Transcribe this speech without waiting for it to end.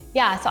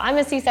Yeah, so I'm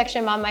a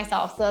C-section mom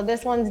myself, so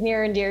this one's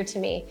near and dear to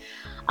me.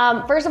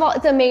 First of all,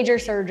 it's a major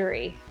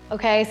surgery.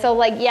 Okay, so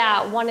like,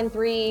 yeah, 1 in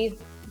 3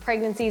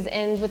 pregnancies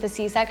ends with a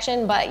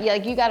C-section, but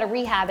you got to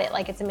rehab it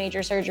like it's a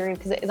major surgery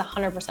because it is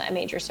 100% a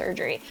major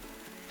surgery.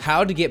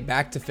 How to get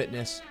back to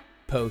fitness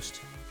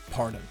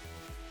postpartum.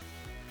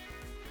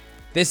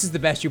 This is the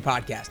Best You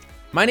podcast.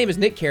 My name is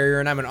Nick Carrier,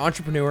 and I'm an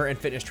entrepreneur and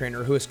fitness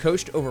trainer who has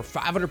coached over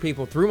 500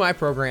 people through my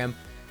program,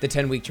 the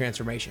 10-Week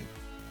Transformation.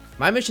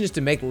 My mission is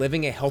to make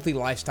living a healthy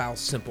lifestyle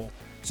simple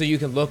so you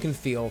can look and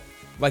feel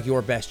like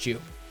your best you.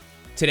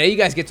 Today, you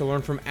guys get to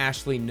learn from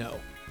Ashley Nowe.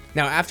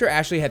 Now, after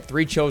Ashley had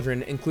 3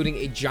 children, including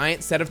a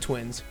giant set of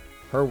twins,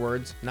 her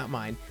words, not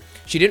mine,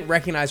 she didn't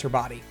recognize her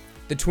body.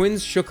 The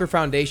twins shook her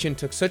foundation,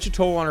 took such a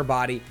toll on her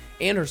body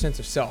and her sense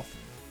of self.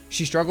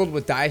 She struggled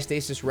with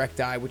diastasis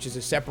recti, which is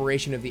a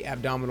separation of the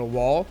abdominal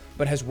wall,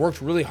 but has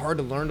worked really hard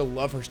to learn to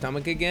love her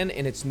stomach again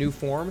in its new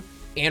form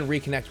and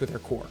reconnect with her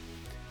core.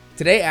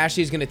 Today,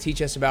 Ashley is going to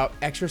teach us about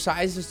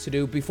exercises to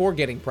do before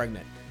getting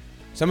pregnant.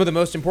 Some of the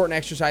most important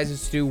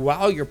exercises to do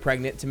while you're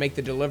pregnant to make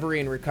the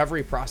delivery and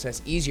recovery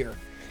process easier.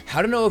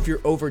 How to know if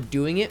you're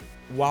overdoing it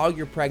while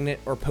you're pregnant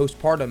or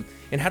postpartum,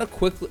 and how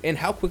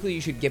quickly you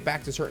should get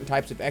back to certain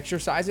types of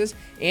exercises,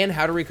 and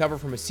how to recover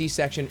from a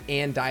C-section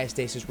and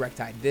diastasis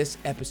recti. This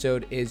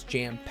episode is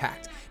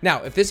jam-packed.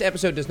 Now, if this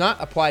episode does not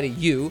apply to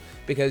you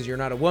because you're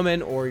not a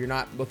woman, or you're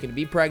not looking to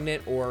be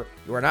pregnant, or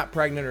you are not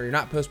pregnant, or you're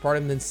not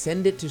postpartum, then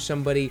send it to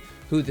somebody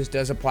who this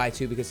does apply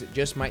to, because it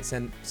just might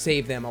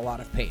save them a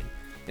lot of pain.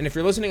 And if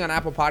you're listening on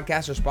Apple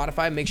Podcasts or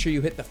Spotify, make sure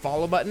you hit the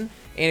follow button.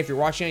 And if you're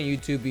watching on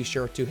YouTube, be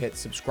sure to hit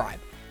subscribe.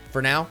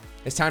 For now,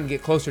 it's time to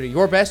get closer to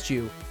your best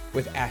you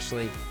with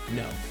Ashley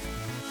Nowe.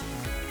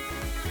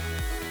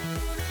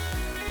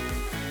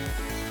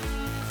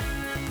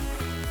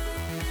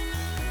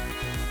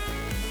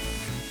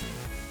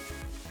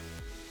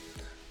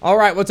 All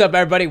right, what's up,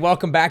 everybody?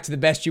 Welcome back to the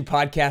Best You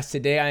podcast.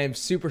 Today, I am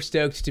super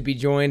stoked to be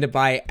joined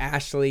by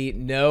Ashley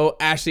Nowe.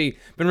 Ashley,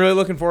 been really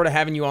looking forward to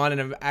having you on, and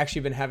I've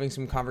actually been having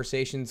some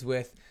conversations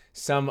with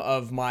some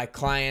of my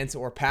clients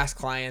or past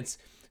clients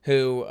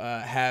who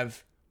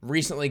have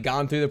recently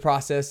gone through the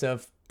process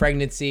of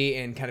pregnancy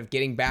and kind of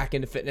getting back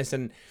into fitness.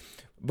 And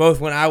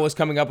both when I was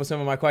coming up with some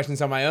of my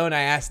questions on my own,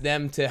 I asked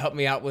them to help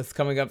me out with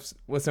coming up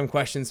with some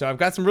questions. So I've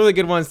got some really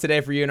good ones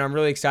today for you, and I'm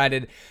really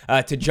excited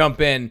to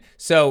jump in.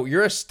 So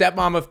you're a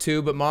stepmom of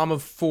 2, but mom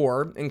of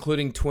 4,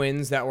 including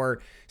twins that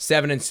were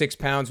 7 and 6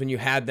 pounds when you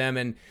had them.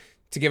 And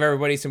to give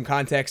everybody some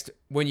context,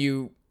 when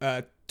you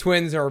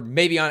twins are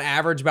maybe on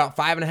average about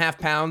 5.5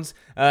 pounds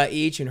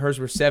each, and hers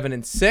were 7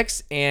 and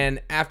 6. And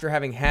after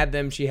having had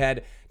them, she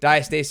had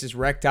diastasis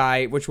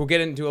recti, which we'll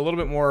get into a little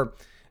bit more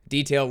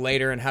detail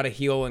later and how to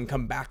heal and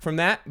come back from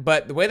that.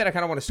 But the way that I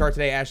kind of want to start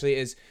today, Ashley,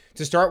 is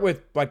to start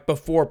with like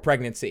before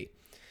pregnancy.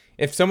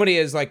 If somebody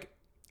is like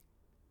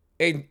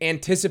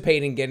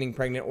anticipating getting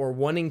pregnant or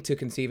wanting to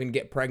conceive and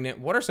get pregnant,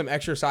 what are some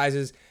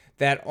exercises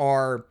that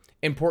are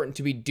important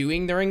to be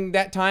doing during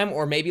that time,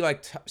 or maybe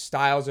like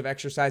styles of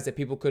exercise that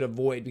people could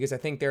avoid? Because I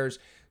think there's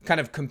kind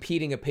of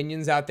competing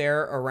opinions out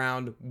there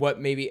around what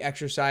maybe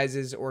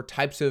exercises or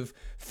types of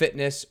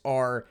fitness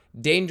are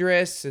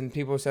dangerous, and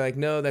people say like,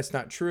 no, that's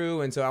not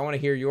true. And so I want to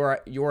hear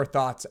your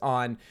thoughts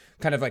on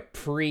kind of like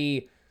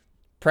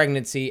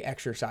pre-pregnancy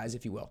exercise,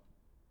 if you will.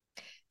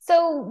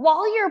 So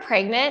while you're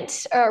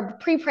pregnant or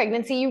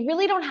pre-pregnancy, you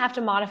really don't have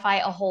to modify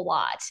a whole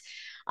lot.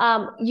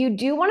 You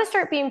do want to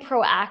start being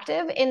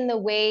proactive in the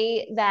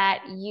way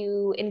that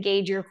you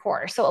engage your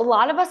core. So a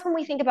lot of us, when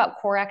we think about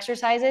core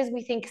exercises,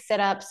 we think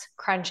sit-ups,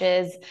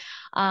 crunches,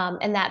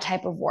 and that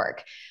type of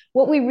work.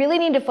 What we really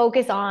need to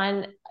focus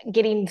on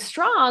getting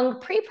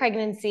strong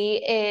pre-pregnancy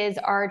is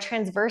our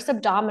transverse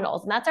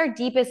abdominals, and that's our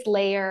deepest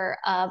layer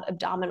of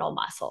abdominal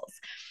muscles.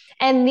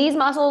 And these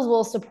muscles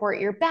will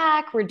support your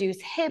back, reduce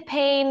hip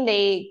pain.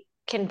 They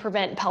can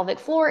prevent pelvic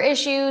floor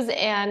issues,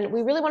 and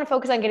we really want to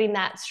focus on getting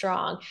that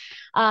strong.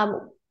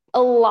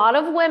 A lot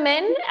of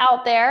women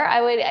out there,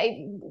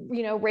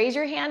 raise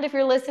your hand if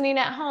you're listening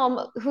at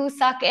home, who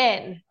suck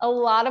in. A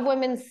lot of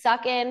women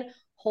suck in,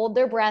 hold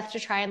their breath to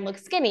try and look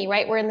skinny,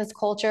 right? We're in this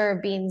culture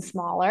of being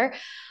smaller.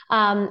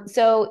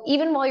 So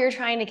even while you're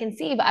trying to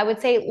conceive, I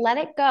would say let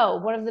it go.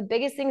 One of the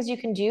biggest things you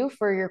can do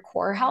for your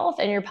core health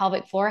and your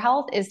pelvic floor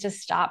health is to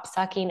stop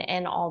sucking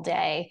in all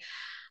day.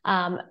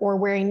 Or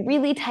wearing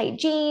really tight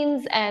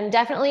jeans, and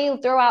definitely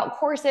throw out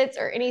corsets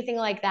or anything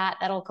like that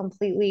that'll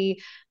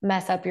completely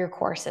mess up your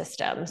core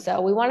system. So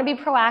we want to be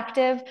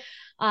proactive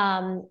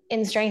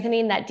in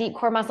strengthening that deep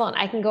core muscle, and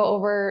I can go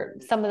over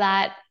some of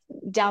that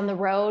down the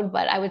road,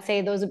 but I would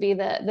say those would be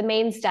the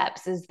main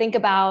steps. Is think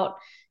about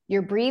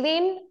your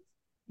breathing,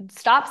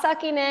 stop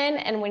sucking in,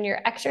 and when you're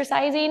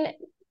exercising,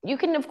 you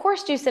can of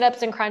course do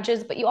sit-ups and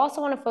crunches, but you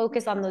also want to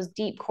focus on those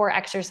deep core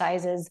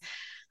exercises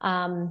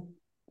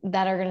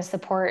that are going to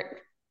support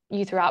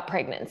you throughout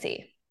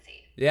pregnancy.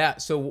 Yeah.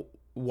 So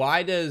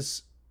why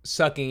does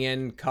sucking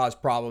in cause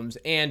problems?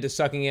 And does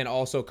sucking in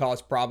also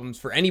cause problems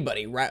for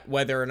anybody, right?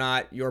 Whether or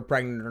not you're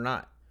pregnant or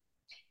not?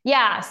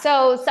 Yeah,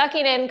 so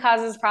sucking in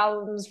causes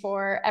problems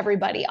for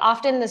everybody.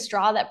 Often the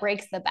straw that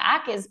breaks the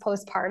back is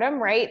postpartum,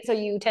 right? So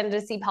you tend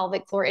to see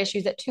pelvic floor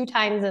issues at two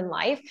times in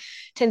life.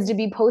 Tends to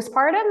be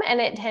postpartum,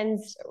 and it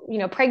tends,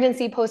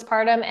 pregnancy,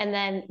 postpartum, and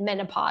then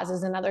menopause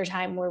is another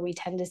time where we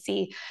tend to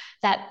see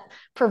that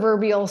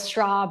proverbial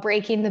straw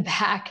breaking the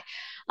back.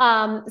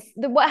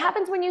 What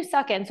happens when you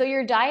suck in? So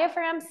your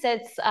diaphragm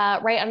sits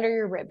right under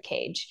your rib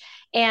cage,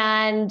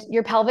 and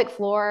your pelvic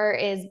floor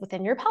is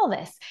within your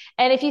pelvis.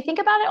 And if you think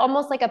about it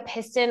almost like a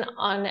piston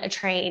on a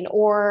train,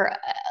 or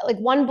like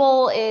one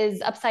bowl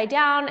is upside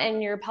down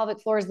and your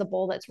pelvic floor is the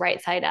bowl that's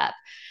right side up,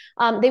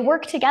 they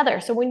work together.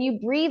 So when you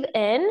breathe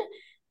in,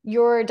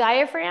 your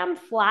diaphragm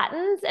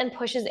flattens and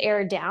pushes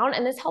air down,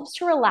 and this helps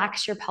to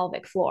relax your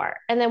pelvic floor.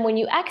 And then when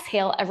you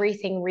exhale,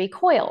 everything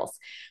recoils.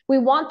 We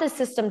want the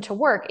system to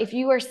work. If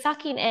you are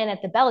sucking in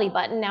at the belly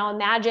button, now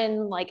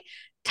imagine like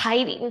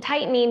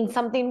tightening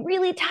something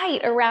really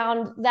tight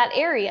around that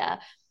area.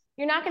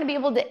 You're not going to be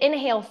able to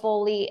inhale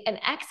fully and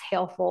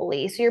exhale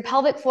fully. So your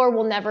pelvic floor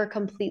will never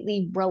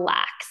completely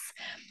relax.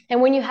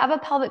 And when you have a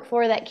pelvic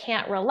floor that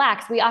can't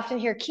relax, we often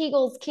hear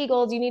Kegels,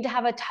 Kegels, you need to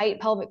have a tight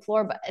pelvic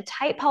floor, but a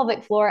tight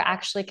pelvic floor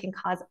actually can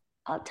cause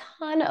a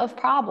ton of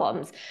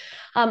problems.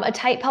 A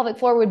tight pelvic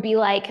floor would be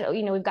like,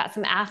 we've got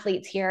some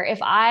athletes here. If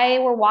I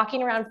were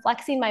walking around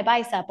flexing my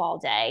bicep all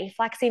day,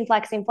 flexing,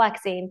 flexing,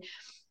 flexing,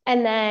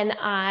 and then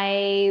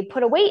I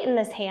put a weight in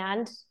this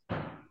hand,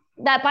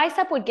 that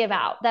bicep would give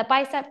out. That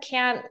bicep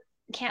can't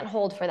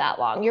hold for that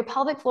long. Your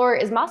pelvic floor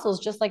is muscles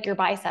just like your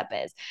bicep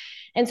is.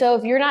 And so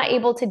if you're not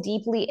able to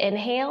deeply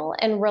inhale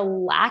and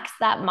relax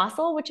that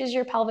muscle, which is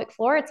your pelvic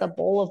floor, it's a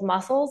bowl of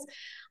muscles,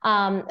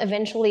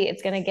 eventually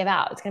it's going to give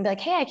out. It's going to be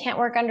like, hey, I can't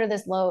work under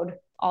this load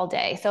all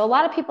day. So a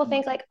lot of people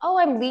think like, oh,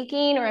 I'm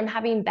leaking, or I'm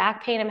having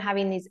back pain, I'm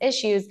having these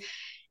issues,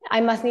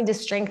 I must need to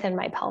strengthen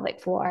my pelvic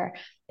floor.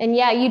 And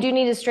yeah, you do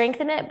need to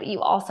strengthen it, but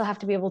you also have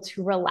to be able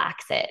to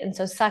relax it. And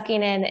so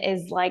sucking in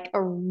is like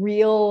a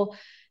real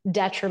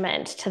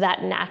detriment to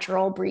that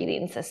natural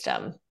breathing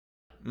system.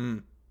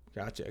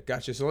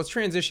 Gotcha. So let's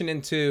transition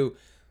into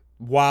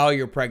while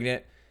you're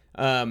pregnant.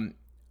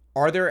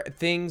 Are there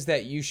things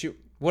that you should?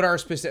 What are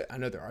specific? I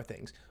know there are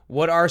things.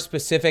 What are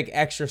specific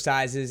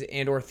exercises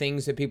and or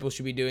things that people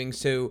should be doing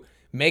to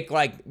make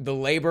like the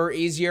labor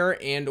easier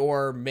and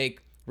or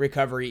make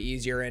recovery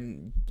easier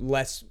and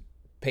less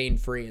pain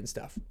free and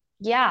stuff?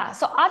 Yeah.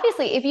 So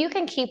obviously, if you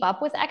can keep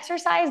up with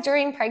exercise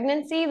during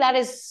pregnancy, that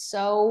is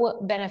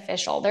so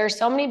beneficial. There are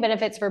so many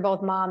benefits for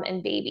both mom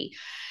and baby.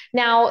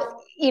 Now,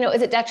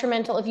 is it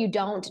detrimental if you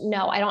don't?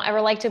 No, I don't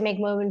ever like to make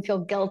women feel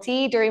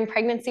guilty. During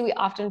pregnancy, we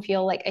often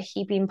feel like a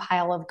heaping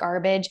pile of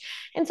garbage.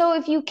 And so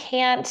if you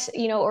can't,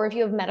 or if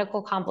you have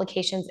medical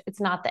complications, it's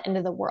not the end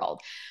of the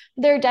world.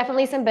 There are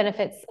definitely some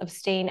benefits of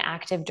staying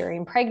active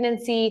during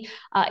pregnancy.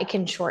 It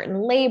can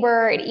shorten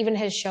labor. It even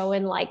has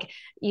shown like,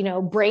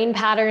 brain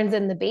patterns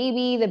in the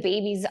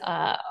baby's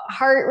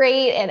heart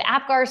rate and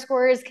APGAR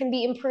scores can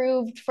be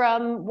improved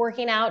from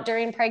working out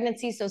during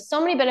pregnancy. So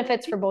many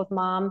benefits for both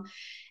mom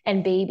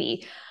and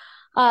baby.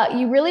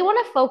 You really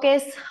want to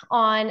focus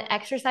on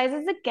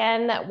exercises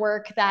again that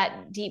work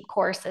that deep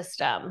core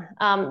system.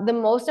 The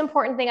most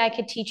important thing I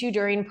could teach you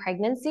during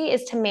pregnancy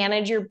is to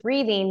manage your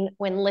breathing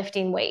when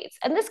lifting weights.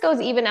 And this goes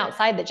even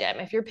outside the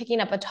gym. If you're picking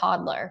up a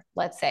toddler,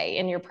 let's say,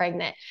 and you're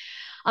pregnant,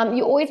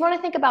 you always want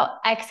to think about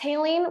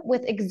exhaling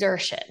with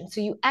exertion. So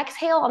you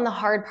exhale on the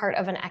hard part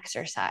of an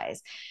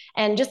exercise.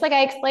 And just like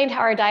I explained how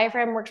our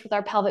diaphragm works with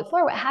our pelvic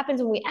floor, what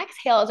happens when we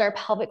exhale is our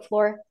pelvic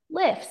floor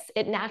lifts.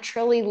 It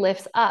naturally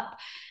lifts up.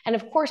 And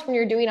of course, when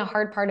you're doing a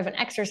hard part of an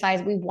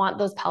exercise, we want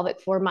those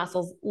pelvic floor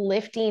muscles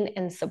lifting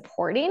and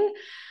supporting.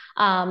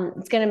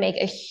 It's going to make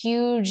a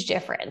huge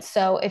difference.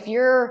 So if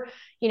you're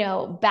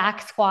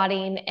back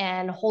squatting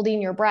and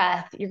holding your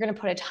breath, you're going to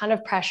put a ton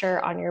of pressure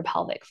on your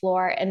pelvic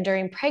floor. And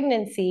during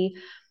pregnancy,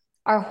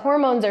 our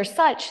hormones are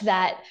such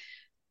that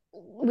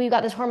we've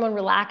got this hormone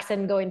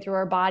relaxin going through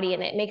our body,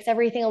 and it makes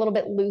everything a little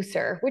bit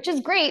looser, which is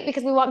great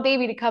because we want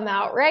baby to come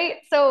out, right?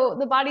 So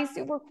the body's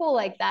super cool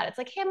like that. It's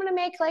like, hey, I'm going to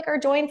make like our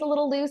joints a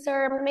little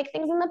looser. I'm going to make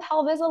things in the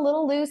pelvis a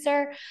little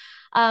looser.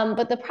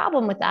 But the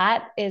problem with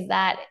that is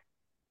that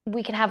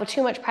we can have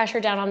too much pressure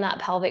down on that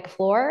pelvic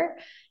floor.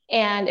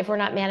 And if we're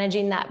not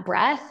managing that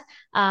breath,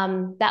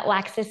 that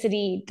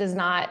laxicity does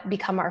not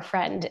become our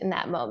friend in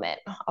that moment.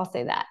 I'll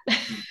say that.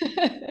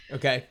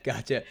 Okay,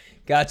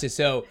 gotcha.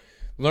 So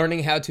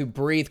learning how to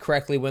breathe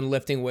correctly when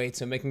lifting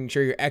weights and making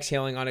sure you're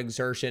exhaling on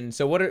exertion.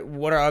 So what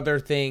are other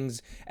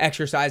things,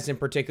 exercises in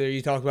particular?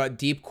 You talked about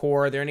deep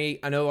core. Are there any,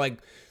 I know like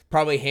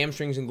probably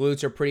hamstrings and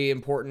glutes are pretty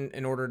important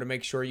in order to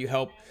make sure you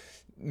help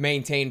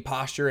maintain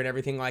posture and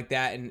everything like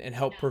that and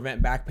help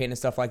prevent back pain and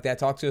stuff like that.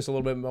 Talk to us a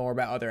little bit more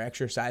about other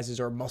exercises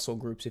or muscle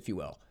groups, if you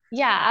will.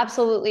 Yeah,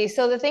 absolutely.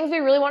 So the things we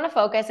really want to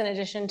focus in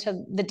addition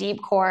to the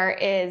deep core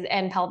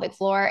and pelvic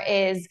floor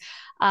is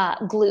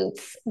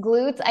glutes.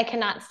 Glutes, I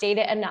cannot state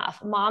it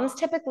enough. Moms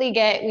typically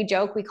we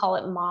joke, we call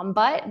it mom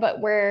butt, but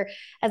where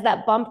as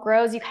that bump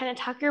grows, you kind of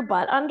tuck your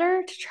butt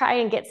under to try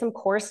and get some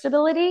core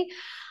stability.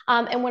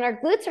 And when our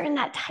glutes are in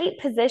that tight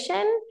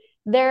position,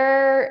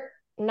 they're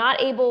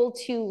not able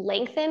to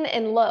lengthen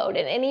and load.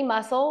 And any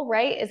muscle,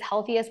 right, is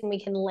healthiest when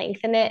we can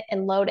lengthen it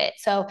and load it.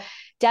 So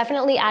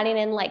definitely adding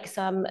in like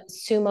some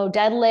sumo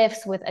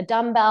deadlifts with a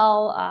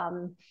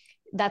dumbbell.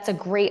 That's a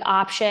great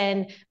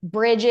option.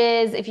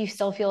 Bridges, if you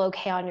still feel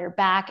okay on your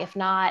back. If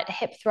not,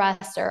 hip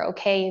thrusts are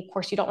okay. Of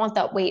course, you don't want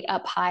that weight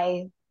up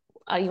high.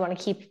 You want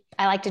to keep,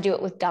 I like to do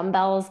it with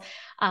dumbbells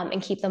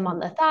and keep them on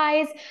the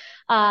thighs.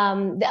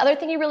 The other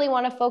thing you really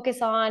want to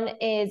focus on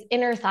is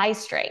inner thigh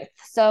strength.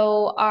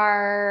 So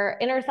our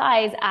inner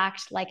thighs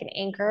act like an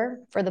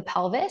anchor for the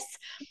pelvis.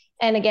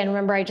 And again,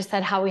 remember I just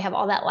said how we have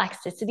all that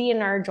elasticity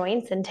in our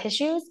joints and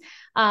tissues.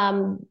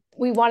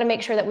 We want to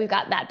make sure that we've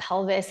got that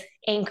pelvis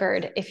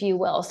anchored, if you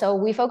will. So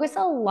we focus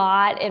a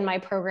lot in my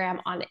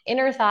program on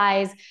inner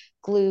thighs,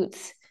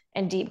 glutes,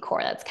 and deep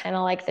core. That's kind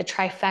of like the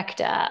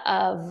trifecta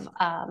of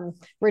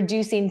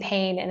reducing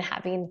pain and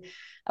having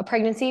a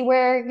pregnancy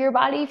where your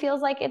body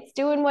feels like it's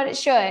doing what it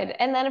should.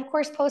 And then, of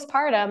course,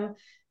 postpartum,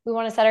 we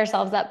want to set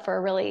ourselves up for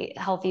a really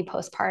healthy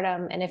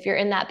postpartum. And if you're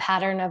in that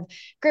pattern of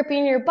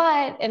gripping your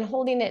butt and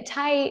holding it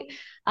tight,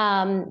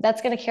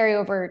 that's going to carry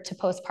over to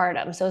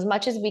postpartum. So as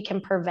much as we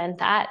can prevent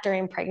that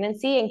during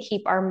pregnancy and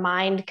keep our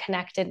mind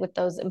connected with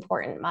those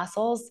important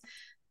muscles,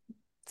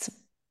 it's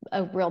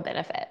a real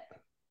benefit.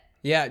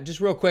 Yeah, just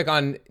real quick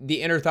on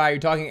the inner thigh, you're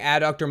talking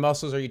adductor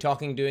muscles. Are you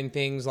talking doing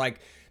things like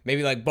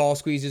maybe like ball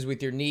squeezes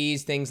with your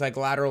knees, things like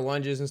lateral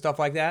lunges and stuff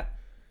like that?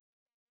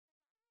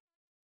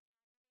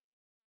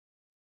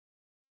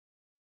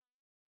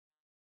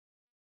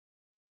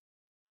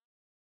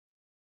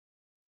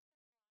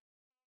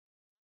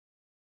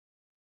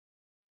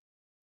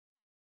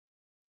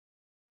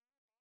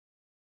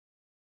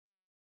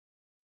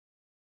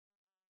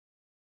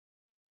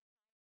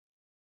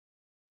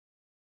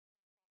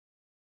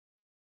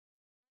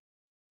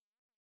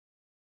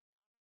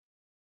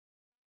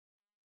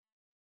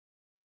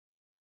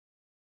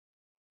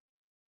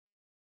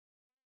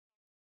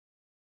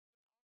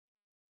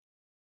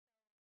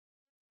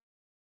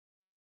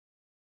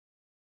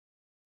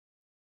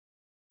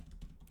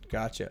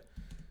 Gotcha.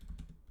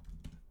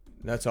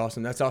 That's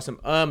awesome. That's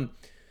awesome. I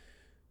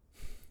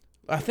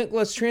think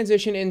as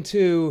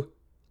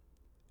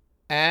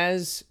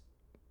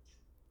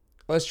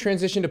let's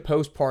transition to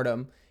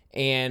postpartum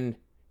and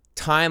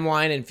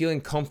timeline and feeling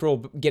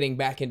comfortable getting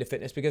back into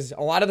fitness, because a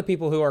lot of the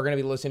people who are going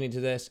to be listening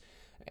to this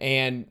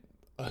and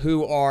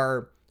who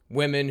are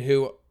women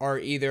who are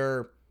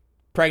either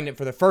pregnant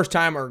for the first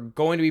time or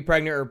going to be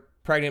pregnant or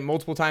pregnant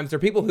multiple times, they're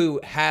people who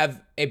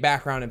have a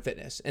background in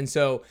fitness. And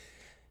so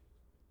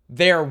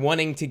they're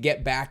wanting to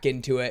get back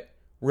into it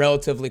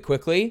relatively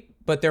quickly,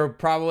 but they're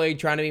probably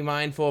trying to be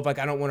mindful of like,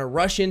 I don't want to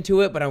rush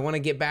into it, but I want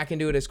to get back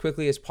into it as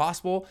quickly as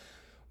possible.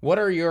 What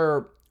are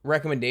your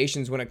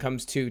recommendations when it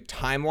comes to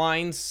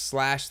timelines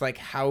 / like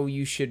how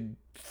you should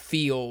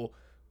feel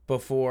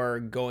before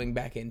going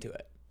back into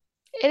it?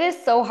 It is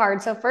so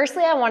hard. So,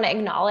 firstly, I want to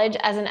acknowledge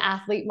as an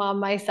athlete mom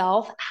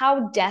myself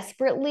how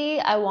desperately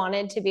I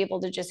wanted to be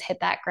able to just hit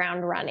that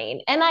ground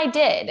running. And I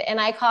did. And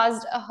I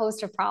caused a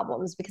host of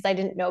problems because I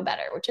didn't know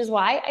better, which is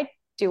why I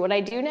do what I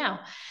do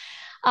now.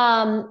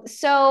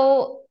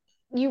 So,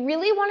 you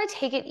really want to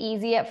take it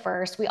easy at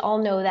first. We all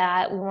know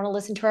that. We want to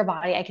listen to our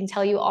body. I can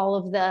tell you all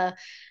of the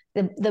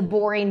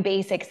boring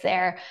basics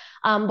there.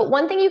 But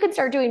one thing you can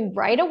start doing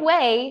right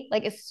away,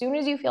 like as soon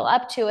as you feel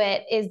up to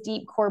it, is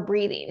deep core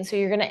breathing. So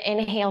you're going to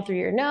inhale through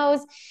your nose,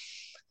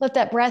 let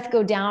that breath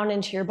go down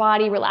into your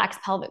body, relax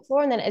pelvic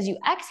floor. And then as you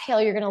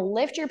exhale, you're going to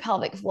lift your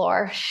pelvic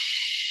floor,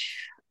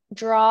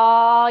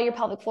 draw your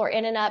pelvic floor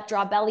in and up,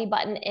 draw belly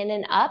button in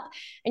and up.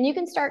 And you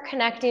can start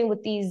connecting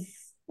with these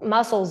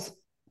muscles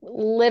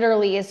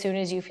literally as soon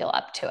as you feel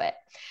up to it.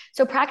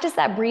 So practice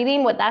that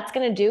breathing. What that's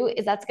going to do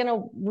is that's going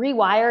to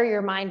rewire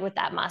your mind with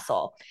that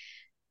muscle.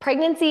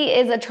 Pregnancy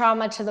is a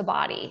trauma to the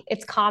body.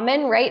 It's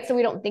common, right? So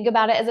we don't think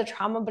about it as a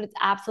trauma, but it's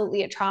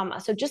absolutely a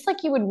trauma. So just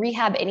like you would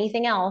rehab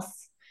anything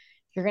else,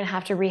 you're going to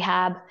have to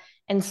rehab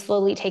and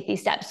slowly take these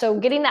steps. So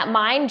getting that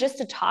mind just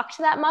to talk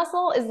to that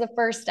muscle is the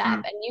first step.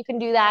 And you can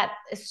do that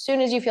as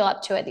soon as you feel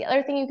up to it. The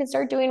other thing you can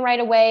start doing right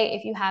away,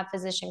 if you have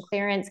physician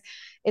clearance,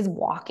 is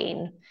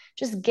walking.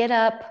 Just get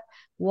up,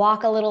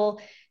 walk a little,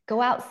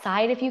 go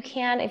outside if you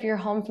can. If you're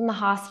home from the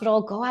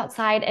hospital, go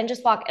outside and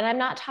just walk. And I'm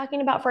not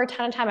talking about for a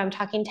ton of time. I'm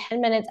talking 10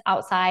 minutes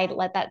outside.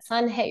 Let that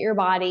sun hit your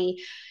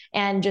body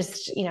and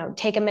just,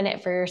 take a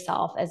minute for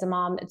yourself. As a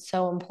mom, it's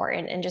so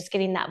important. And just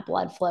getting that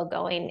blood flow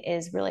going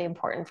is really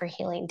important for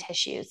healing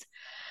tissues.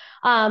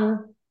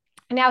 Now,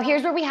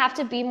 here's where we have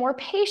to be more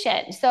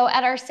patient. So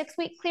at our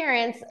 6-week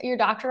clearance, your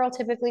doctor will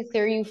typically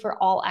clear you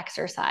for all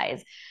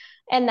exercise.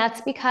 And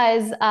that's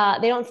because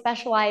they don't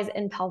specialize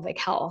in pelvic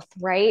health,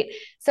 right?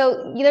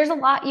 So there's a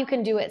lot you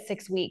can do at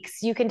 6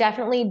 weeks. You can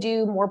definitely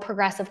do more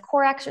progressive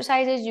core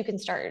exercises. You can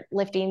start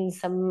lifting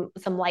some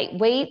light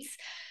weights.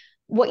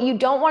 What you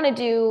don't want to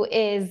do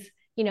is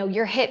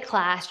your HIIT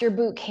class, your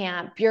boot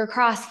camp, your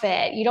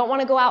CrossFit. You don't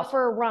want to go out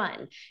for a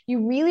run.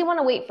 You really want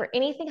to wait for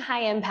anything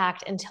high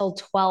impact until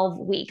 12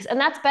 weeks. And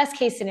that's best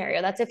case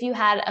scenario. That's if you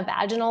had a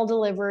vaginal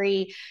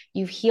delivery,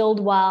 you've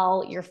healed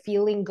well, you're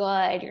feeling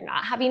good, you're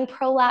not having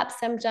prolapse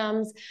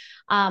symptoms.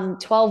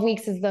 12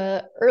 weeks is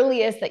the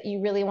earliest that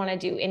you really want to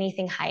do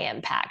anything high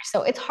impact.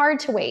 So it's hard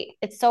to wait.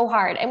 It's so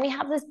hard. And we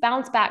have this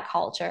bounce back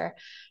culture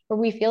where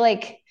we feel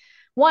like,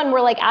 one,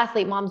 we're like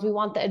athlete moms. We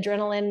want the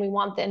adrenaline, we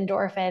want the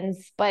endorphins,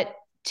 but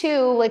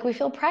two, like we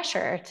feel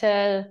pressure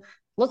to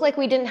look like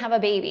we didn't have a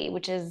baby,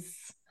 which is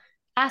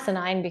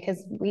asinine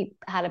because we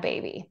had a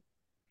baby.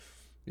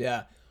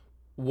 Yeah.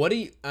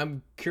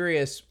 I'm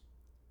curious,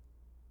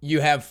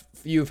 you've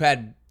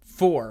had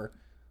four.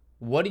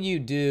 What do you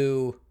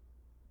do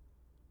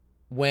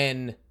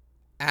when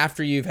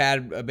after you've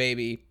had a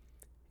baby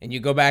and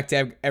you go back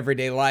to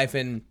everyday life,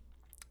 and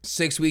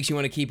 6 weeks you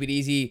want to keep it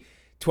easy,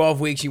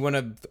 12 weeks you want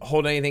to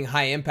hold anything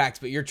high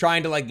impact, but you're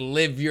trying to like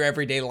live your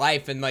everyday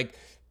life and like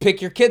pick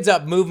your kids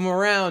up, move them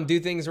around, do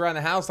things around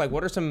the house? Like,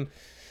 what are some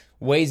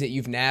ways that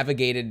you've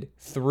navigated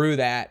through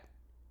that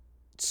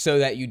so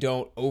that you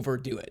don't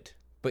overdo it,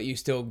 but you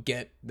still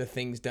get the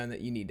things done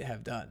that you need to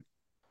have done?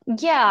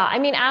 Yeah, I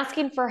mean,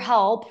 asking for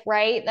help,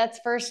 right? That's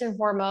first and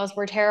foremost.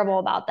 We're terrible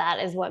about that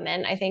as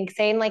women. I think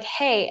saying, like,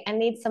 hey, I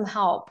need some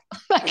help,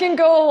 that can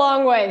go a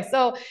long way.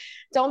 So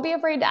don't be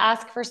afraid to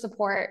ask for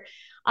support.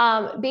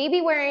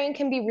 Baby wearing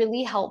can be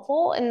really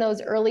helpful in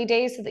those early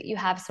days so that you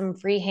have some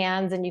free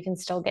hands and you can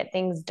still get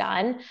things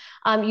done.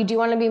 You do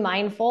want to be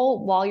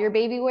mindful while you're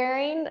baby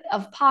wearing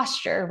of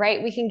posture,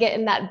 right? We can get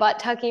in that butt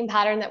tucking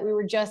pattern that we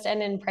were just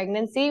in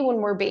pregnancy when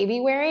we're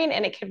baby wearing,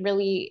 and it could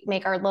really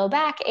make our low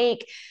back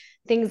ache,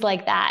 things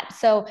like that.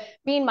 So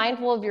being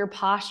mindful of your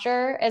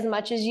posture as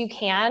much as you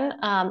can,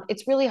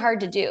 it's really hard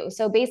to do.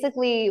 So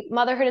basically,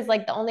 motherhood is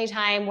like the only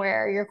time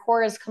where your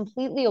core is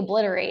completely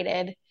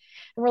obliterated.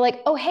 And we're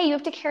like, oh, hey, you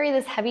have to carry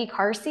this heavy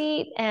car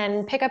seat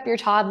and pick up your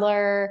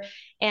toddler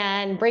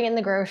and bring in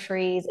the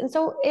groceries. And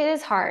so it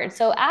is hard.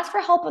 So ask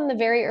for help in the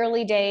very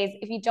early days.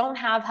 If you don't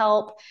have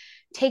help,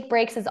 take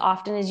breaks as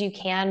often as you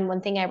can.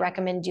 One thing I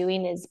recommend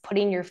doing is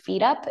putting your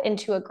feet up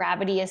into a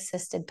gravity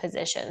assisted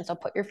position. So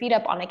put your feet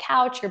up on a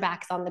couch, your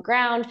back's on the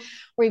ground,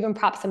 or even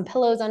prop some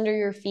pillows under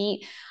your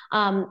feet.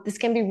 This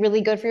can be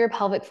really good for your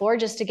pelvic floor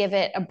just to give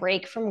it a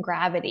break from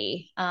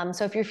gravity.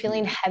 So if you're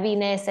feeling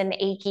heaviness and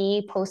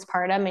achy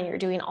postpartum and you're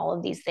doing all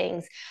of these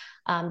things,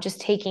 just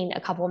taking a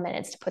couple of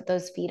minutes to put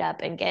those feet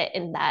up and get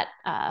in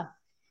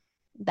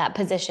that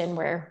position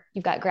where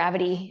you've got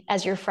gravity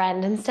as your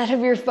friend instead of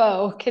your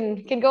foe can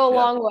go a Yeah.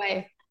 long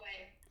way.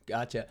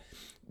 Gotcha.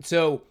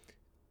 So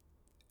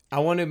I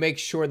want to make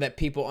sure that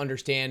people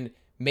understand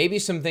maybe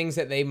some things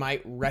that they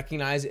might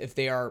recognize if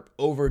they are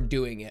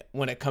overdoing it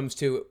when it comes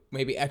to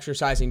maybe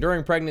exercising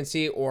during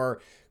pregnancy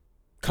or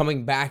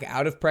coming back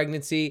out of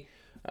pregnancy.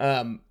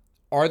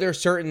 Are there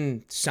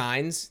certain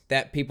signs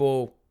that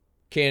people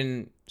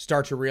can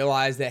start to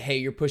realize that, hey,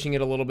 you're pushing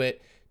it a little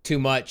bit too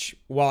much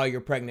while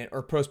you're pregnant,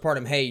 or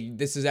postpartum, hey,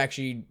 this is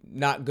actually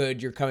not good,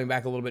 you're coming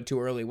back a little bit too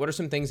early? What are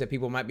some things that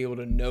people might be able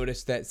to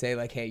notice that say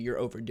like, hey, you're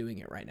overdoing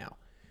it right now?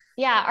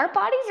 Yeah, our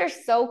bodies are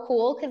so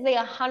cool because they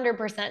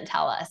 100%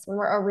 tell us when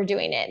we're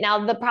overdoing it.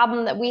 Now, the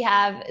problem that we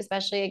have,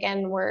 especially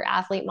again, we're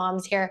athlete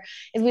moms here,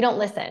 is we don't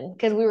listen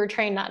because we were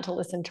trained not to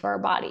listen to our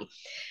body.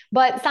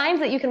 But signs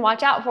that you can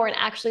watch out for and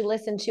actually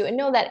listen to and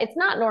know that it's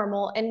not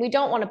normal and we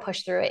don't want to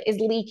push through it is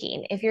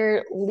leaking. If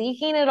you're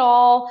leaking at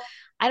all,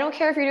 I don't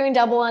care if you're doing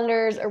double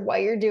unders or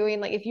what you're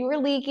doing. Like if you were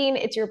leaking,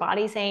 it's your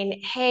body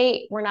saying,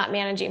 hey, we're not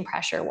managing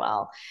pressure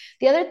well.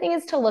 The other thing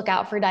is to look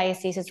out for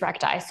diastasis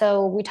recti.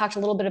 So we talked a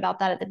little bit about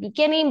that at the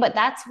beginning, but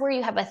that's where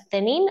you have a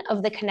thinning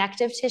of the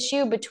connective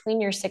tissue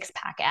between your six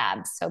pack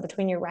abs. So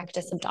between your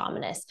rectus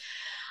abdominis.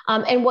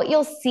 And what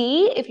you'll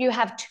see if you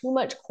have too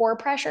much core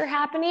pressure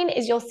happening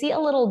is you'll see a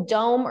little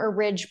dome or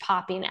ridge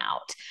popping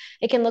out.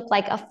 It can look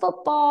like a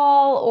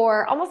football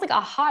or almost like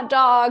a hot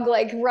dog,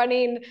 like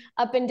running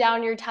up and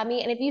down your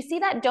tummy. And if you see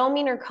that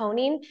doming or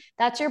coning,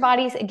 that's your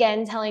body's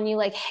again telling you,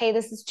 like, hey,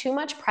 this is too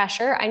much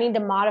pressure. I need to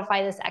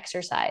modify this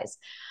exercise.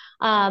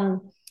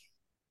 Also,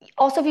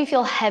 if you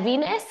feel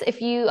heaviness,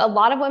 a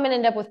lot of women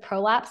end up with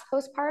prolapse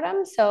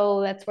postpartum.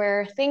 So that's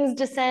where things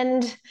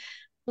descend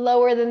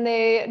lower than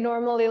they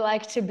normally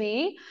like to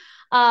be.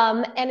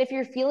 And if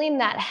you're feeling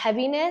that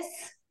heaviness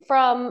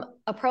from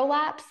a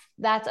prolapse,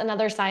 that's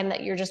another sign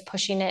that you're just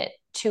pushing it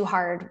too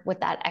hard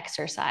with that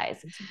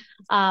exercise.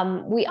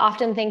 We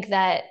often think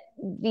that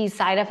these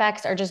side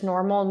effects are just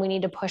normal and we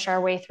need to push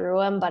our way through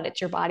them, but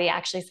it's your body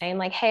actually saying,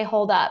 like, hey,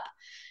 hold up.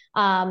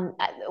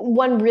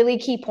 One really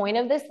key point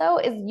of this though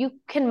is you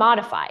can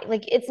modify.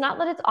 Like it's not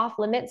that it's off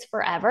limits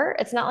forever.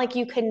 It's not like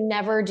you can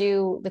never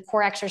do the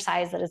core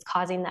exercise that is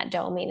causing that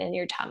doming in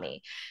your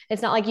tummy.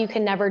 It's not like you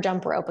can never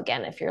jump rope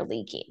again if you're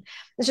leaking.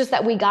 It's just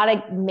that we got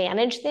to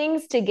manage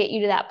things to get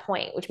you to that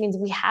point, which means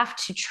we have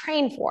to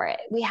train for it.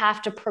 We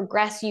have to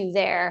progress you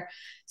there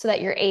so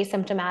that you're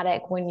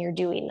asymptomatic when you're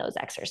doing those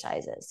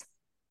exercises.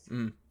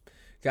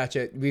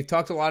 Gotcha. We've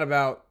talked a lot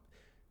about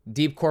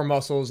deep core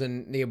muscles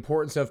and the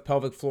importance of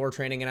pelvic floor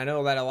training. And I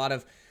know that a lot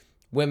of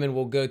women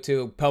will go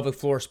to pelvic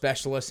floor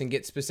specialists and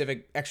get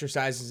specific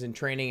exercises and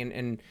training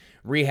and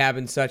rehab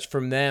and such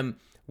from them.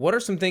 What are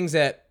some things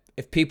that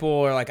if people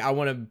are like, I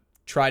want to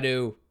try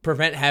to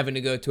prevent having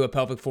to go to a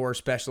pelvic floor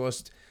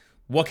specialist,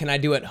 what can I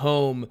do at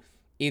home,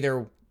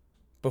 either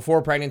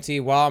before pregnancy,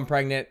 while I'm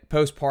pregnant,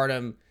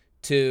 postpartum,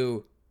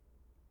 to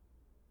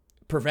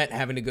prevent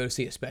having to go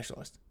see a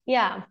specialist?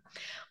 Yeah.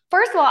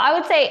 First of all, I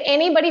would say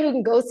anybody who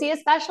can go see a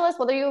specialist,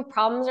 whether you have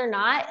problems or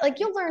not, like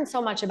you'll learn so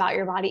much about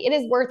your body. It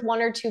is worth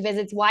 1 or 2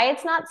 visits. Why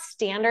it's not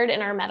standard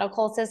in our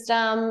medical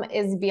system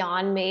is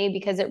beyond me,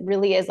 because it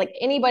really is. Like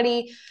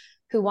anybody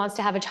who wants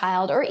to have a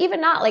child, or even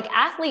not, like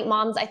athlete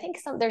moms, I think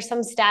there's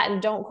some stat,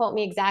 and don't quote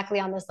me exactly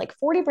on this, like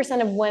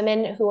 40% of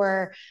women who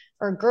are,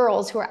 or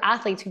girls who are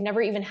athletes who've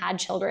never even had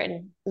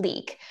children,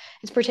 leak.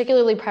 It's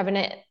particularly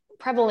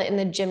prevalent in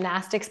the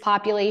gymnastics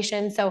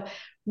population. So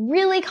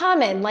really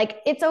common. Like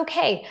it's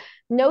okay.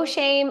 No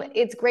shame.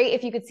 It's great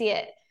if you could see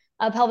it,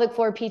 a pelvic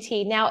floor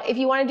PT. Now, if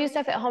you want to do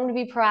stuff at home to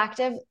be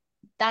proactive,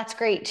 that's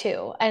great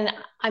too. And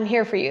I'm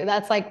here for you.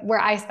 That's like where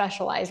I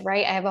specialize,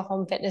 right? I have a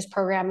home fitness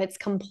program. It's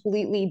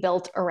completely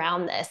built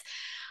around this.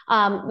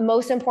 The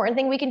most important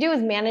thing we can do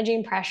is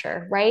managing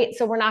pressure, right?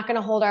 So we're not going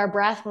to hold our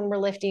breath when we're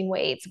lifting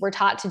weights. We're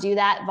taught to do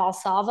that,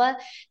 Valsalva.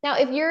 Now,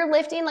 if you're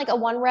lifting like a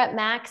 1 rep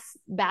max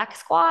back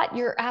squat,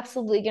 you're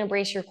absolutely going to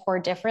brace your core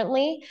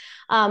differently.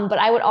 But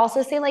I would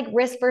also say like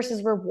risk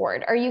versus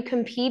reward. Are you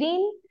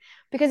competing?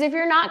 Because if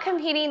you're not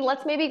competing,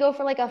 let's maybe go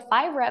for like a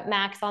 5 rep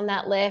max on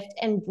that lift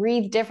and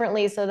breathe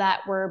differently so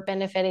that we're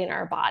benefiting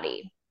our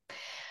body.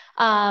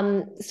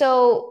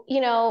 So,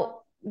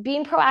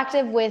 being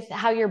proactive with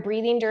how you're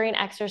breathing during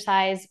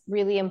exercise,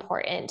 really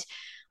important.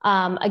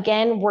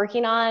 Again,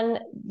 working on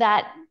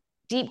that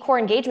deep core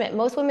engagement.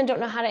 Most women don't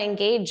know how to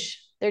engage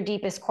their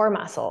deepest core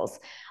muscles.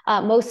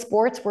 Most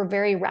sports, we're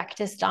very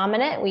rectus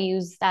dominant. We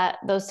use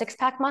those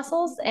 6-pack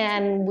muscles,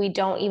 and we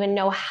don't even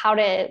know how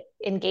to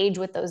engage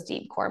with those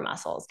deep core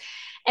muscles.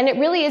 And it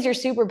really is your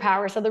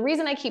superpower. So the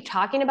reason I keep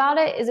talking about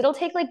it is it'll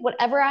take like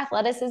whatever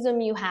athleticism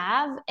you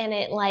have, and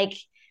it like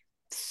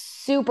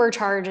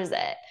supercharges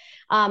it.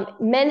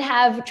 Men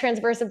have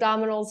transverse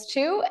abdominals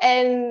too,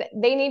 and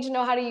they need to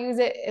know how to use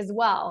it as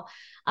well.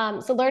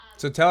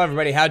 So tell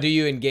everybody, how do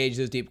you engage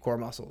those deep core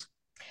muscles?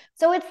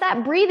 So it's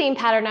that breathing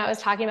pattern I was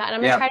talking about. And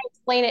I'm going to try to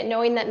explain it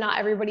knowing that not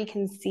everybody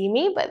can see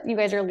me, but you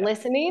guys are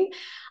listening.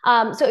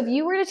 So if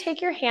you were to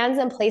take your hands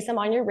and place them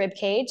on your rib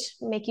cage,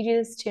 make you do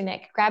this too,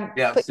 Nick.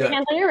 Put your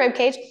hands on your rib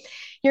cage.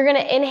 You're going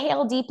to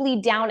inhale deeply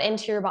down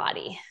into your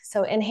body.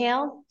 So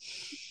inhale.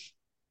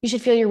 You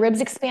should feel your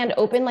ribs expand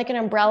open like an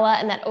umbrella,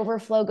 and that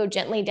overflow go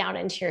gently down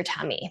into your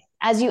tummy.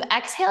 As you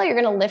exhale, you're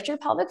going to lift your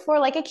pelvic floor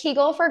like a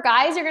Kegel. For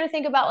guys, you're going to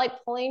think about like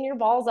pulling your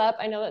balls up.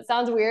 I know that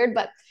sounds weird,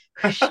 but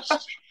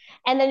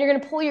and then you're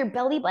going to pull your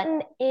belly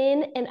button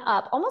in and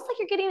up, almost like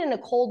you're getting in a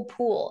cold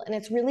pool and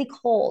it's really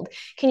cold.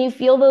 Can you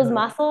feel those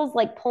muscles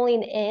like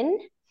pulling in?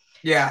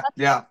 Yeah.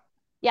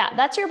 Yeah,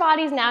 that's your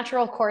body's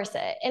natural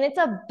corset. And it's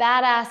a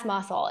badass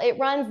muscle. It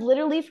runs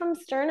literally from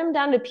sternum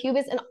down to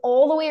pubis and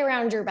all the way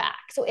around your back.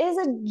 So it is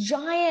a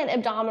giant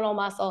abdominal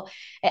muscle.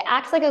 It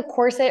acts like a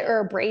corset or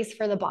a brace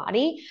for the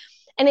body.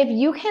 And if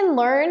you can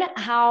learn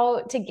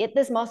how to get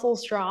this muscle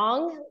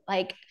strong,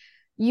 like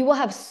you will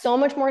have so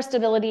much more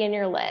stability in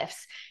your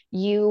lifts.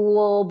 You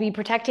will be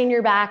protecting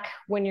your back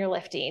when you're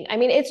lifting. I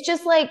mean, it's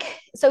just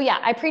like, so yeah,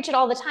 I preach it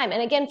all the time.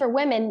 And again, for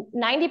women,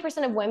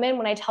 90% of women,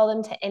 when I tell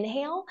them to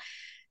inhale,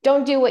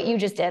 don't do what you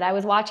just did. I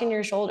was watching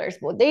your shoulders.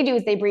 What they do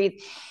is they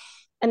breathe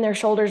and their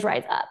shoulders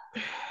rise up.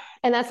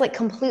 And that's like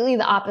completely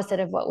the opposite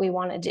of what we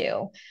want to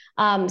do.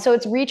 So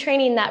it's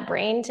retraining that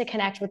brain to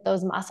connect with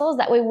those muscles.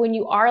 That way, when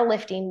you are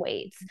lifting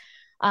weights,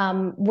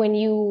 when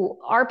you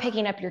are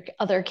picking up your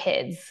other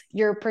kids,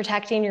 you're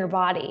protecting your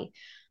body.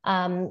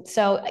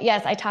 So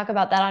yes, I talk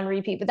about that on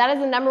repeat, but that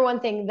is the number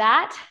one thing,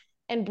 that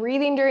and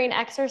breathing during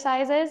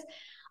exercises.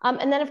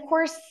 And then of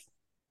course,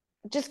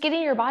 just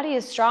getting your body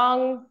as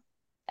strong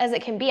as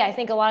it can be. I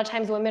think a lot of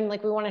times women,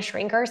 like we want to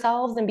shrink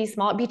ourselves and be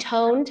small, be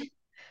toned,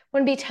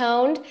 want to be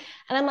toned.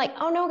 And I'm like,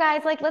 oh no,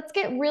 guys, like let's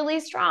get really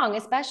strong,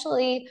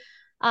 especially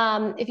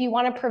if you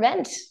want to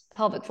prevent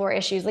pelvic floor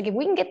issues. Like if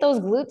we can get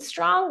those glutes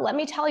strong, let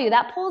me tell you,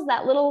 that pulls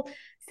that little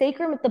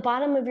sacrum at the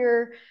bottom of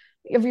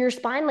your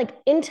spine, like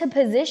into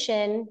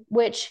position,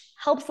 which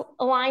helps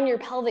align your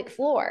pelvic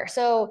floor.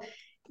 So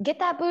get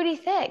that booty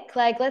thick.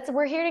 Like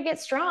we're here to get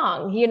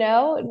strong,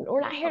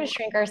 we're not here to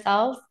shrink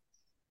ourselves.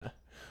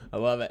 I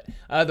love it.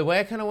 The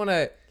way I kind of want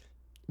to,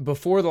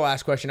 before the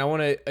last question, I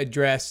want to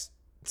address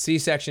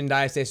C-section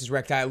diastasis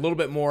recti a little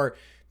bit more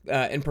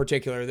in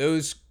particular.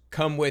 Those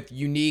come with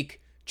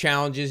unique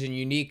challenges and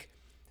unique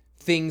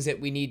things that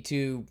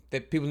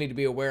people need to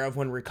be aware of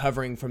when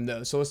recovering from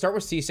those. So let's start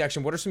with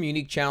C-section. What are some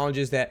unique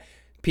challenges that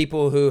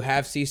people who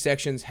have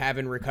C-sections have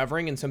in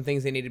recovering, and some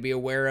things they need to be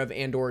aware of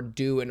and or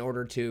do in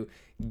order to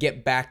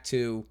get back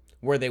to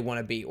where they want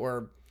to be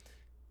or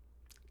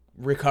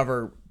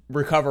recover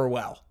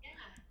well?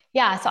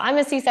 Yeah, so I'm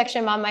a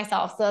C-section mom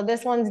myself, so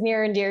this one's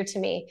near and dear to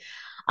me.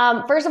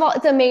 First of all,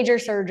 it's a major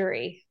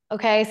surgery.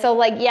 Okay. So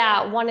like,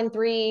 yeah, 1 in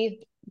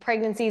 3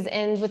 pregnancies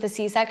ends with a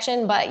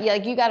C-section, but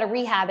like you got to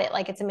rehab it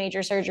like it's a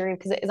major surgery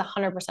because it is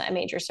 100% a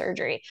major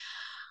surgery.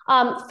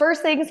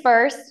 First things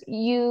first,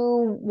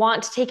 you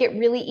want to take it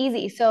really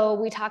easy. So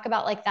we talk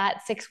about like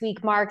that 6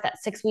 week mark,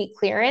 that 6 week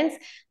clearance.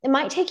 It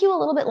might take you a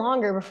little bit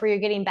longer before you're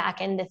getting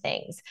back into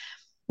things.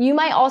 You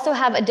might also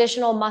have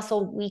additional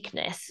muscle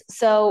weakness.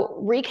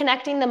 So,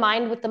 reconnecting the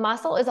mind with the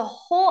muscle is a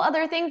whole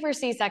other thing for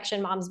C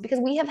section moms because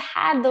we have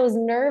had those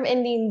nerve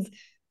endings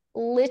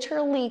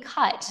literally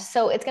cut.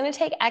 So, it's going to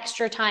take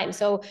extra time.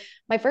 So,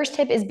 my first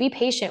tip is be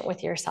patient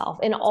with yourself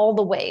in all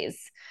the ways.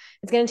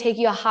 It's going to take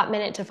you a hot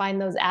minute to find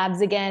those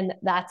abs again.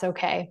 That's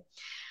okay.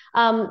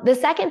 The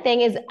second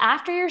thing is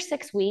after your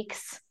 6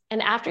 weeks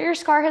and after your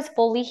scar has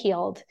fully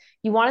healed,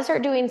 you want to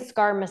start doing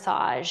scar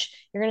massage.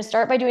 You're going to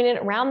start by doing it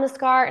around the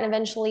scar and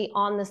eventually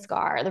on the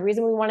scar. The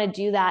reason we want to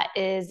do that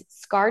is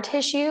scar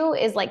tissue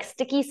is like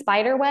sticky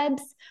spider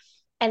webs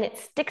and it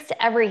sticks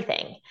to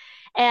everything.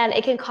 And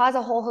it can cause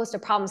a whole host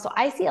of problems. So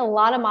I see a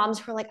lot of moms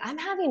who are like, I'm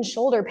having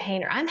shoulder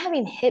pain or I'm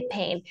having hip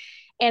pain.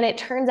 And it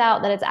turns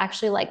out that it's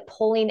actually like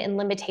pulling in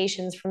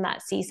limitations from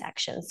that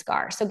C-section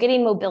scar. So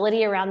getting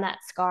mobility around that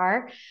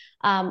scar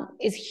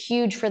is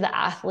huge for the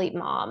athlete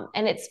mom.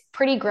 And it's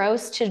pretty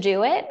gross to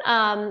do it.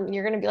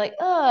 You're going to be like,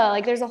 oh,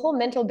 like there's a whole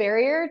mental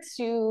barrier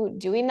to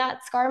doing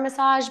that scar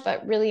massage,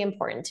 but really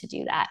important to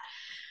do that.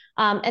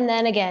 And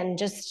then again,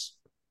 just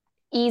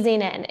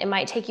easing in. It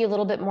might take you a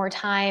little bit more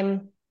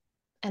time,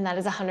 and that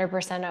is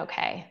 100%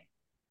 okay.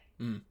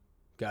 Mm,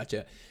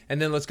 gotcha.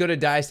 And then let's go to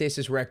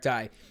diastasis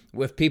recti.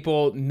 If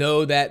people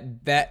know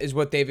that that is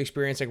what they've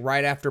experienced, like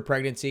right after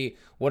pregnancy,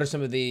 what are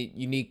some of the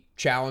unique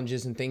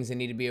challenges and things they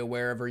need to be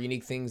aware of, or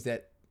unique things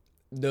that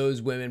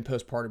those women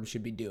postpartum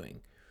should be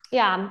doing?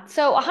 Yeah.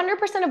 So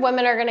 100% of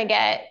women are going to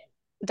get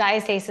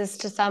diastasis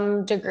to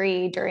some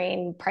degree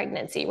during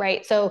pregnancy,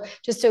 right? So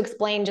just to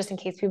explain, just in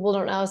case people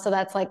don't know, so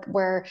that's like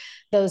where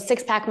those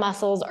six-pack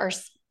muscles are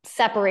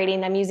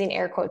separating. I'm using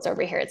air quotes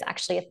over here. It's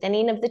actually a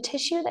thinning of the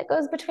tissue that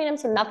goes between them.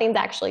 So nothing's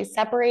actually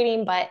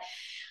separating, but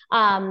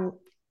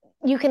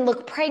you can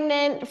look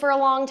pregnant for a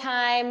long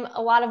time.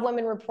 A lot of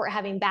women report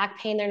having back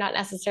pain. They're not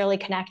necessarily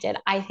connected.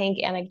 I think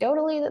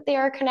anecdotally that they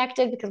are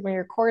connected because when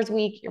your core is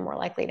weak, you're more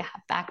likely to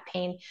have back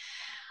pain.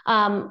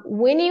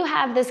 When you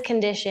have this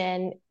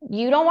condition,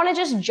 you don't want to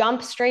just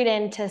jump straight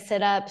into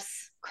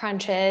sit-ups,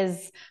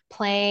 crunches,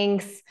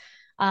 planks,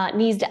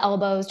 knees to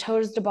elbows,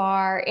 toes to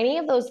bar, any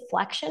of those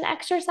flexion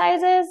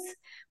exercises.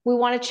 We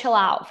want to chill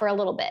out for a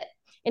little bit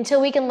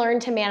until we can learn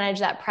to manage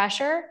that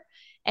pressure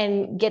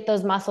and get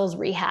those muscles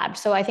rehabbed.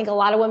 So I think a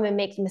lot of women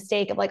make the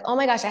mistake of like, oh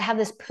my gosh, I have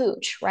this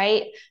pooch,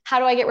 right? How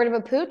do I get rid of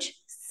a pooch?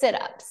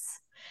 Sit-ups.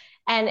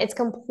 And it's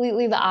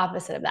completely the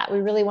opposite of that.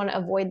 We really want to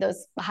avoid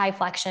those high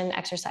flexion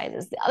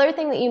exercises. The other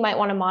thing that you might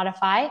want to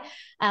modify,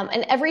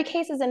 and every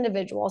case is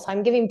individual. So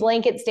I'm giving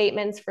blanket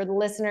statements for the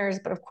listeners,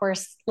 but of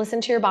course,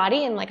 listen to your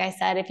body. And like I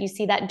said, if you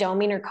see that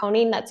doming or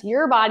coning, that's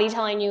your body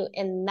telling you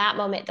in that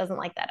moment it doesn't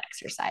like that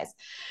exercise.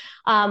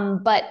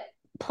 But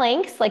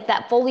planks, like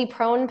that fully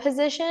prone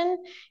position,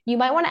 you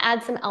might want to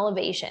add some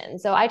elevation.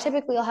 So I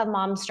typically will have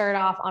moms start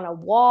off on a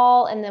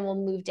wall and then we'll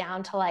move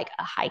down to like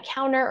a high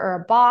counter or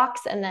a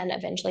box and then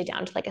eventually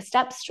down to like a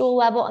step stool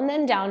level and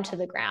then down to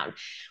the ground.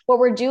 What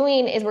we're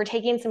doing is we're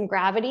taking some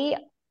gravity,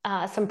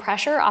 some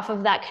pressure off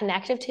of that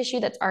connective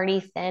tissue that's already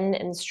thin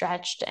and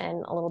stretched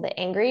and a little bit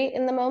angry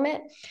in the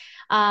moment.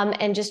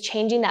 And just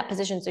changing that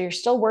position. So you're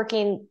still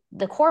working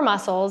the core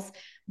muscles,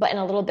 but in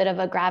a little bit of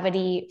a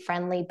gravity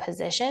friendly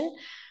position.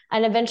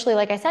 And eventually,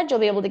 like I said,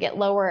 you'll be able to get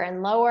lower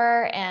and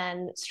lower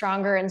and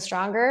stronger and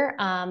stronger.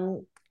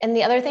 And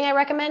the other thing I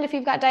recommend if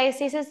you've got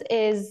diastasis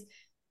is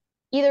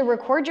either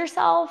record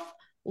yourself,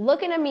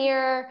 look in a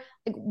mirror,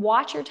 like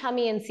watch your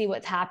tummy and see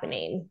what's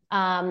happening.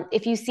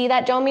 If you see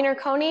that doming or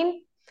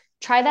coning,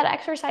 try that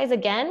exercise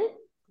again,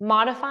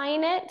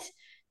 modifying it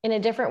in a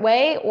different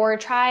way, or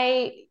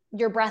try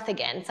your breath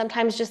again.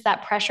 Sometimes just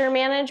that pressure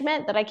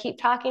management that I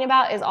keep talking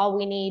about is all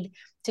we need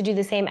to do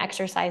the same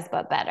exercise,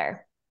 but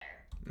better.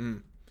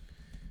 Mm.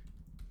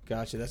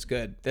 Gotcha. That's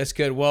good. That's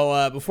good.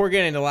 Well, before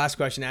getting into the last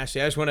question,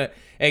 Ashley, I just want to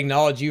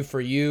acknowledge you for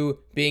you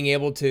being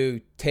able to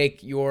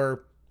take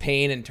your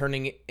pain and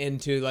turning it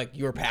into like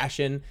your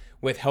passion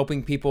with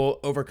helping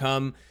people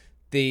overcome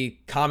the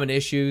common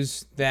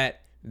issues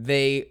that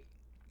they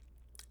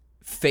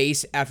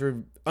face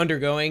after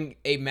undergoing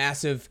a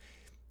massive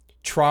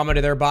trauma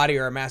to their body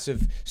or a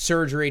massive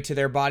surgery to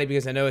their body,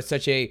 because I know it's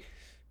such a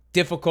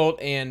difficult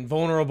and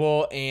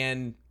vulnerable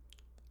and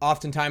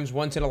oftentimes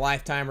once in a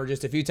lifetime or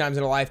just a few times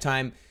in a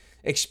lifetime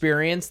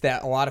experience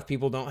that a lot of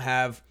people don't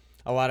have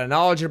a lot of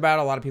knowledge about,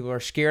 a lot of people are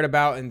scared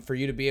about. And for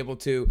you to be able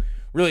to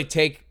really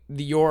take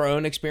your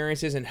own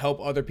experiences and help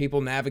other people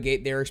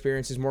navigate their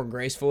experiences more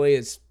gracefully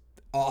is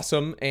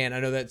awesome. And I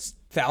know that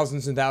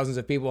thousands and thousands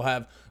of people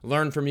have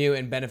learned from you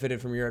and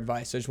benefited from your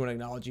advice. So I just want to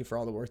acknowledge you for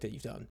all the work that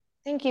you've done.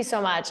 Thank you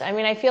so much. I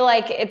mean, I feel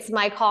like it's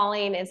my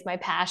calling, it's my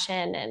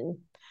passion, and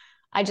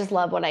I just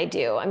love what I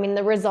do. I mean,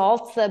 the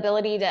results, the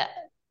ability to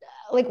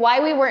like why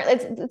we weren't,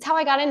 it's how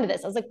I got into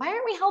this. I was like, why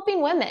aren't we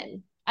helping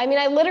women? I mean,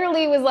 I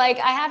literally was like,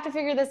 I have to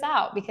figure this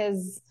out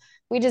because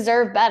we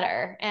deserve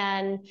better.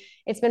 And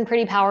it's been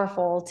pretty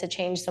powerful to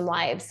change some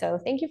lives. So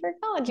thank you for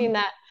acknowledging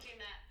that.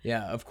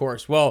 Yeah, of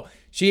course. Well,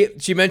 she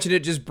mentioned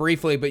it just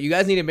briefly, but you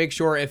guys need to make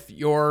sure if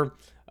you're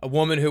a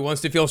woman who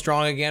wants to feel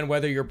strong again,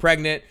 whether you're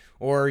pregnant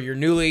or you're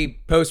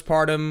newly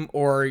postpartum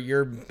or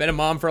you've been a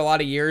mom for a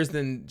lot of years,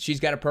 then she's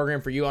got a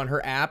program for you on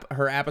her app.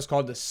 Her app is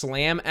called the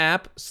SLAM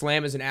app.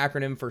 SLAM is an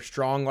acronym for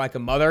Strong Like a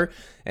Mother.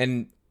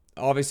 And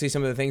obviously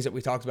some of the things that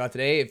we talked about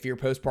today, if you're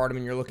postpartum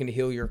and you're looking to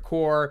heal your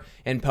core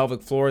and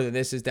pelvic floor, then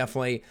this is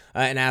definitely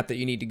an app that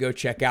you need to go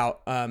check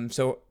out.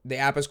 So the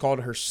app is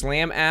called her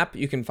SLAM app.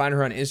 You can find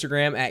her on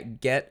Instagram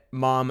at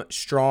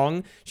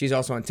GetMomStrong. She's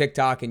also on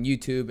TikTok and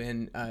YouTube,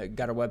 and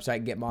got her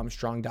website,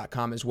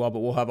 getmomstrong.com as well. But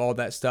we'll have all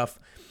that stuff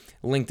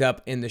linked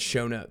up in the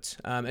show notes.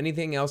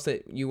 Anything else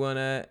that you want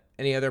to,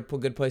 any other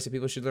good place that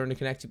people should learn to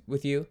connect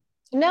with you?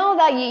 No,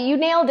 that you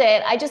nailed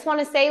it. I just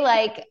want to say,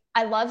 like,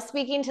 I love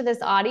speaking to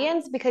this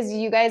audience because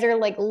you guys are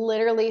like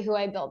literally who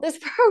I built this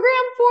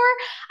program for.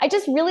 I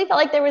just really felt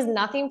like there was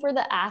nothing for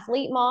the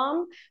athlete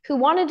mom who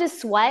wanted to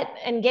sweat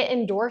and get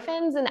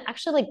endorphins and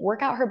actually like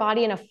work out her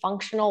body in a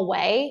functional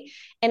way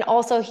and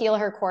also heal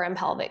her core and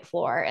pelvic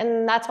floor.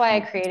 And that's why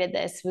I created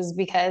this, was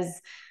because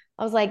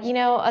I was like,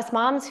 us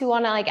moms who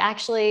want to like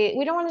actually,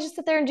 we don't want to just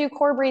sit there and do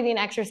core breathing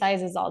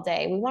exercises all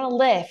day. We want to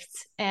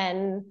lift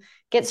and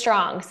get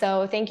strong.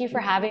 So thank you for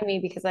having me,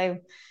 because I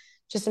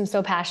just am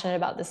so passionate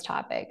about this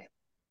topic.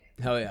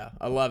 Hell yeah.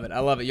 I love it. I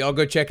love it. Y'all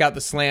go check out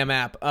the SLAM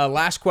app.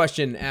 Last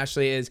question,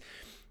 Ashley, is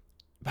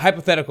a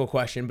hypothetical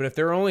question, but if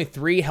there are only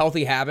 3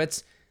 healthy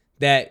habits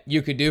that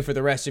you could do for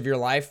the rest of your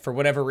life, for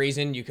whatever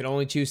reason, you could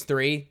only choose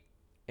 3,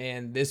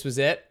 and this was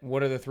it,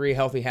 what are the 3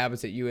 healthy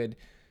habits that you would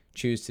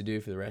choose to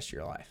do for the rest of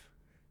your life?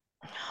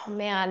 Oh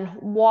man,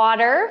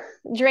 water,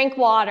 drink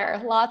water,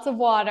 lots of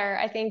water.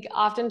 I think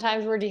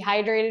oftentimes we're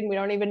dehydrated and we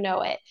don't even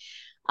know it.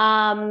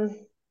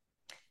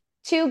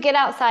 2, get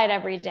outside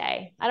every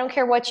day. I don't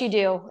care what you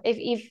do.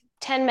 If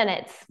 10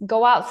 minutes,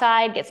 go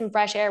outside, get some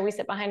fresh air. We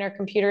sit behind our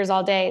computers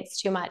all day.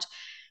 It's too much.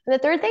 And the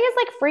third thing is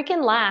like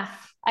freaking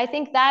laugh. I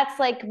think that's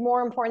like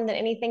more important than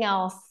anything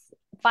else.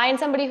 Find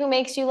somebody who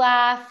makes you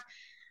laugh.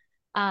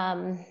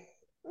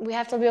 We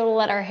have to be able to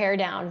let our hair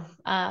down.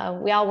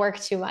 We all work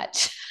too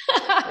much.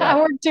 I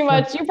work too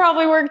much. You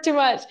probably work too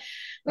much.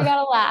 We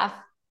got to laugh.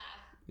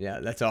 Yeah,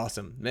 that's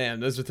awesome. Man,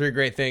 those are 3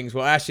 great things.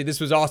 Well, Ashley,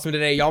 this was awesome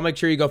today. Y'all make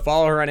sure you go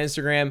follow her on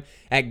Instagram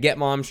at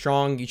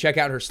GetMomStrong. You check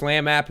out her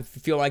SLAM app if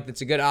you feel like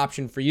that's a good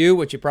option for you,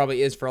 which it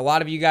probably is for a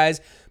lot of you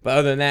guys. But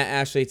other than that,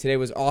 Ashley, today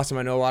was awesome.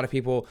 I know a lot of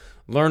people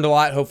learned a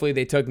lot. Hopefully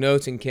they took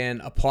notes and can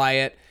apply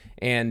it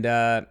and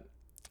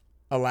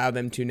allow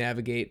them to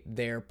navigate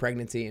their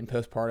pregnancy and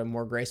postpartum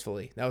more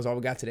gracefully. That was all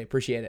we got today.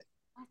 Appreciate it.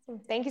 Awesome.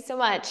 Thank you so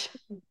much.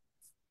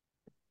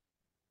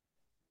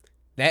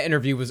 That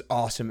interview was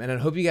awesome, and I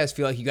hope you guys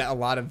feel like you got a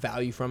lot of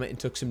value from it and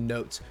took some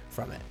notes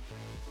from it.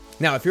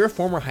 Now, if you're a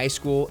former high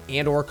school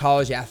and or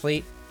college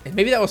athlete, and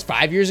maybe that was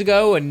 5 years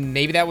ago, and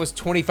maybe that was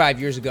 25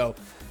 years ago,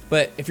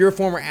 but if you're a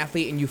former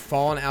athlete and you've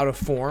fallen out of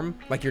form,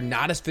 like you're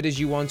not as fit as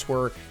you once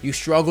were, you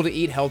struggle to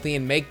eat healthy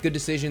and make good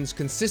decisions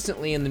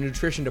consistently in the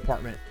nutrition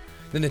department,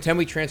 then the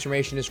 10-week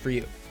transformation is for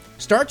you.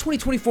 Start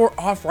 2024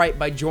 off right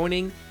by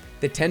joining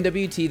the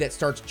 10WT that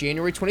starts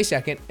January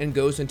 22nd and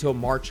goes until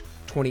March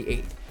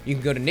 28th. You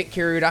can go to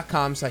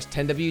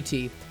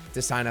nickcarrier.com/10WT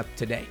to sign up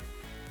today.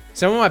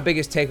 Some of my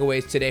biggest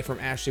takeaways today from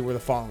Ashley were the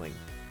following.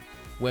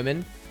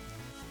 Women,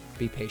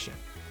 be patient.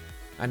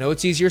 I know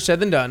it's easier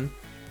said than done,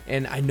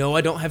 and I know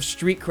I don't have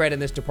street cred in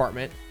this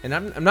department, and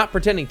I'm not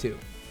pretending to,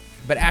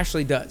 but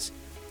Ashley does.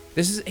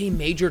 This is a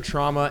major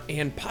trauma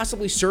and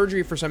possibly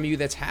surgery for some of you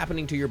that's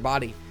happening to your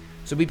body.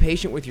 So be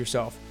patient with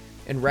yourself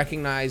and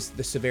recognize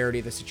the severity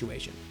of the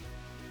situation.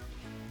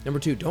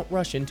 Number 2, don't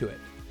rush into it.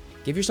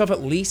 Give yourself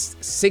at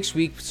least 6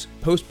 weeks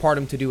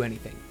postpartum to do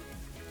anything.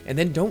 And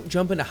then don't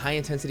jump into high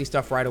intensity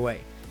stuff right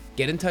away.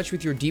 Get in touch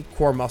with your deep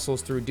core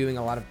muscles through doing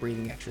a lot of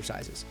breathing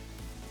exercises.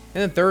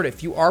 And then third,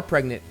 if you are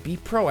pregnant, be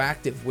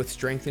proactive with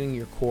strengthening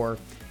your core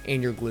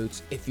and your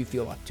glutes if you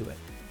feel up to it.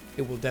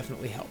 It will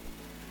definitely help.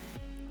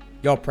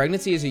 Y'all,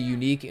 pregnancy is a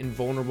unique and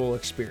vulnerable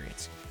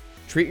experience.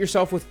 Treat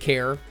yourself with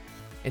care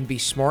and be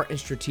smart and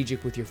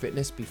strategic with your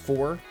fitness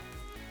before,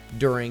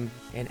 during,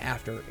 and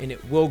after, and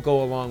it will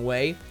go a long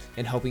way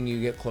in helping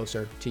you get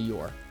closer to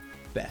your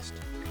best.